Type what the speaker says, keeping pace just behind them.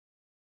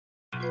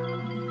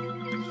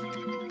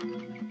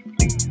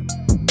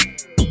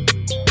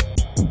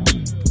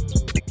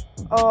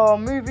Oh,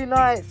 movie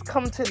nights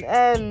come to an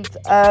end.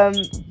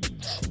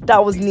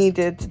 That was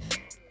needed.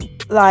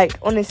 Like,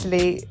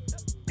 honestly,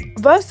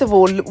 first of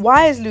all,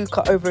 why is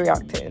Luca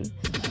overreacting?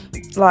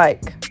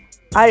 Like,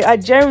 I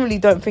generally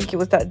don't think it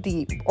was that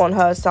deep on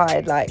her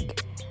side,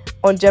 like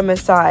on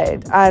Gemma's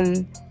side.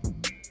 And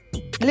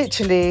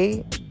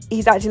literally,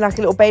 he's acting like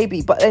a little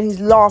baby, but then he's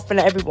laughing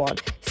at everyone.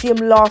 See him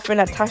laughing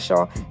at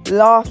Tasha,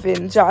 laughing,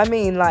 do you know what I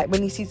mean? Like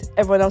when he sees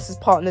everyone else's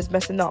partners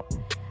messing up.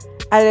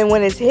 And then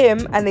when it's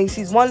him and he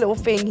sees one little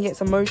thing, he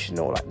gets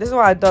emotional. Like, this is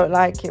why I don't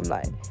like him.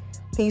 Like,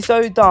 he's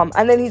so dumb.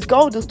 And then his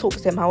girl just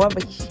talks to him. However,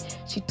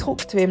 she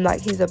talks to him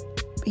like he's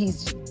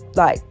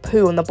like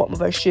poo on the bottom of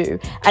her shoe,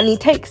 and he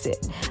takes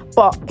it.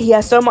 But he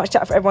has so much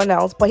chat for everyone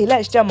else, but he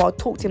lets Gemma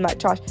talk to him like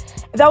trash.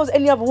 If that was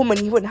any other woman,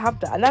 he wouldn't have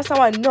that. And that's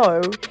how I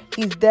know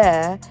he's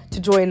there to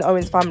join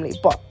Owen's family.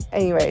 But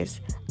anyways,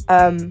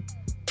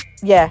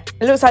 yeah,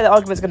 it looks like the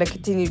argument's going to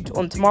continue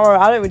on tomorrow.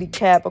 I don't really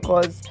care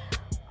because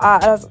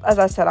as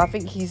I said, I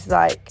think he's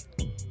like,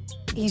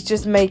 he's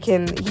just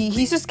making,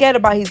 he's just scared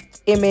about his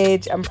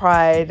image and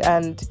pride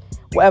and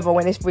whatever,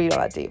 when it's really not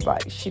that deep.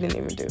 Like, she didn't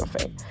even do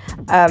nothing.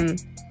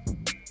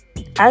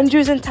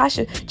 Andrew's and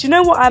Tasha, do you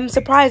know what? I'm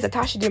surprised that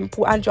Tasha didn't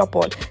pull Andrew up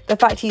on the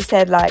fact he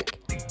said, like,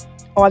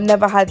 oh, I've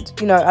never had,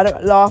 you know, I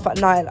don't laugh at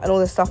night and all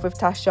this stuff with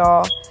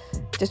Tasha,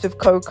 just with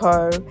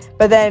Coco.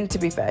 But then, to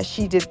be fair,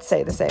 she did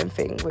say the same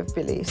thing with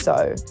Billy.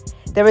 So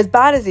they're as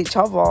bad as each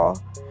other,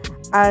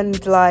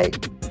 and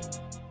like,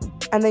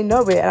 and they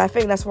know it. And I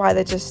think that's why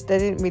they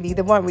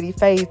weren't really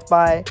fazed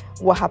by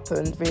what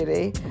happened,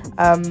 really.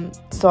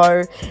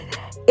 So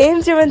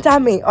India and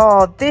Dami,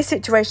 oh, this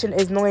situation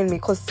is annoying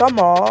me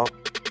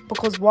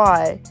because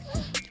why?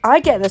 I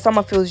get that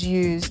Summer feels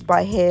used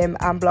by him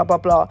and blah blah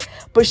blah,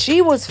 but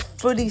she was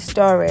fully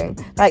stirring.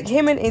 Like,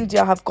 him and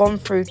India have gone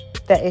through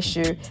their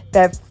issue,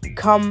 they've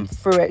come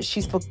through it,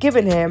 she's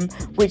forgiven him,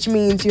 which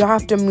means you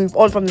have to move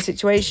on from the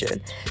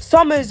situation.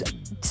 Summer's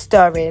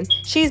stirring,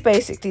 she's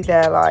basically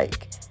there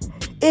like,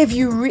 if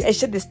you I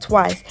said this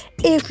twice,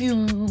 if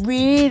you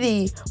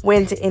really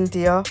went to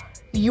India,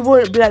 you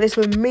wouldn't be like this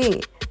with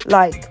me.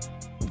 Like,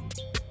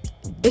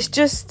 it's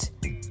just,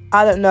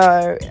 I don't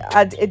know,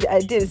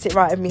 it didn't sit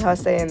right with me, her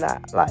saying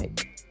that,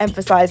 like,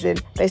 emphasizing,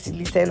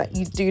 basically saying that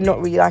you do not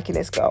really liking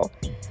this girl.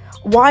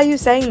 Why are you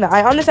saying that?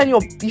 I understand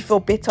you feel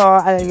bitter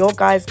and then your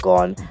guy's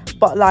gone,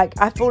 but like,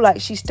 I feel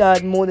like she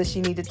stirred more than she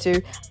needed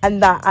to,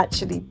 and that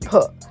actually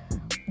put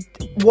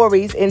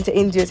worries into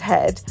India's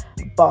head.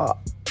 But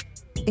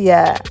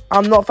yeah,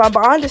 I'm not a fan,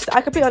 but I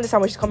completely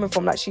understand where she's coming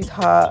from. Like, she's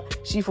hurt,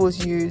 she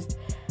feels used.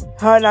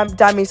 Her and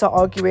Dami start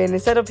arguing.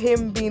 Instead of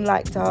him being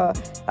like to her,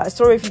 like,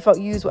 sorry if you felt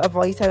used,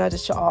 whatever, he's telling her to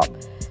shut up.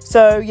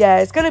 So yeah,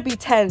 it's gonna be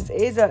tense.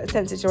 It is a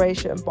tense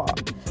situation,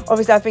 but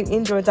obviously I think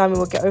Indra and Dami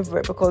will get over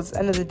it, because at the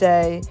end of the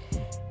day,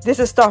 this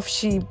is stuff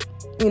she,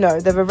 you know,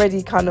 they've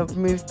already kind of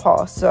moved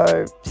past.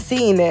 So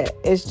seeing it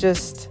is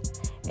just,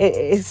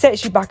 it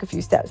sets you back a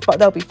few steps, but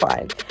they'll be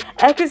fine.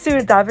 Ekansu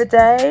and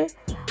Davide,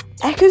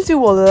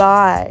 Ekansu will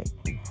lie.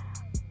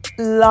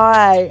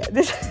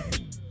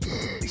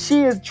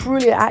 She is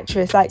truly an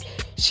actress. Like,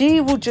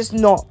 she will just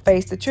not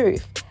face the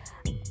truth.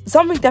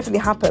 Something definitely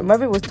happened,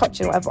 whether it was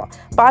touching or whatever.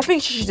 But I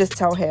think she should just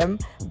tell him,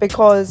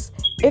 because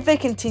if they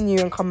continue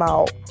and come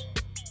out,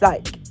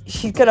 like,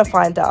 he's gonna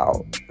find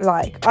out.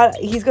 Like,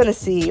 he's gonna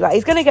see. Like,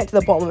 he's gonna get to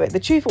the bottom of it. The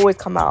truth will always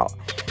come out.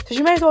 So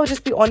she may as well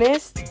just be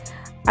honest,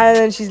 and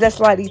then she's less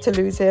likely to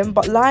lose him.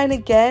 But lying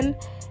again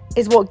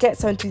is what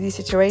gets her into these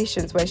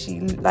situations where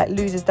she, like,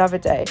 loses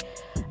Davide.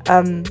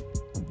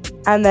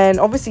 And then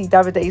obviously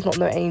Davide is not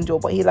no angel,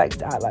 but he likes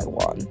to act like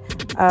one.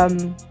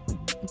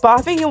 But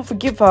I think he'll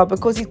forgive her,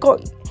 because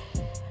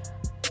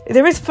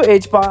there is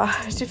footage, but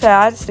to be fair,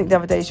 I just think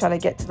Davide is trying to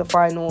get to the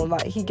final.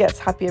 Like, he gets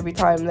happy every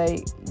time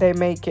they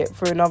make it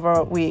through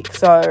another week.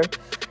 So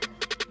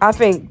I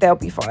think they'll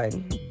be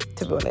fine,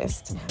 to be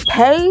honest.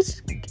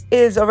 Paige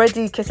is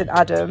already kissing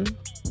Adam.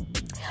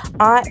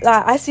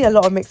 I see a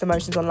lot of mixed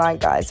emotions online,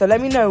 guys. So let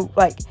me know,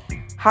 like,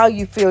 how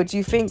you feel. Do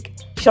you think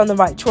she's on the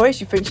right choice?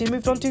 Do you think she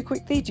moved on too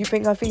quickly? Do you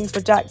think her feelings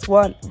for Jax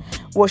weren't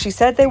what she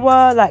said they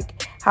were?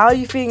 Like, how are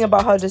you feeling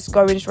about her just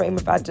going straight in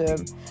with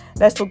Adam?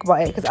 Let's talk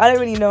about it, because I don't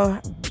really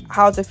know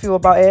how to feel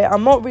about it.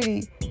 I'm not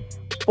really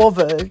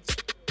bothered,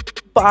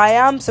 but I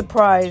am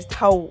surprised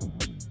how,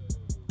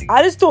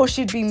 I just thought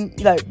she'd be,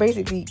 like,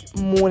 basically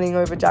mourning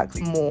over Jax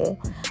more.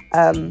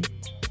 But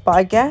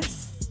I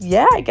guess,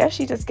 yeah, I guess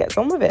she just gets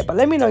on with it. But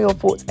let me know your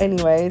thoughts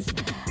anyways,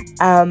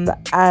 and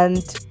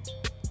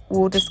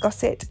we'll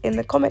discuss it in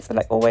the comments. And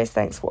like always,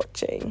 thanks for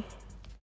watching.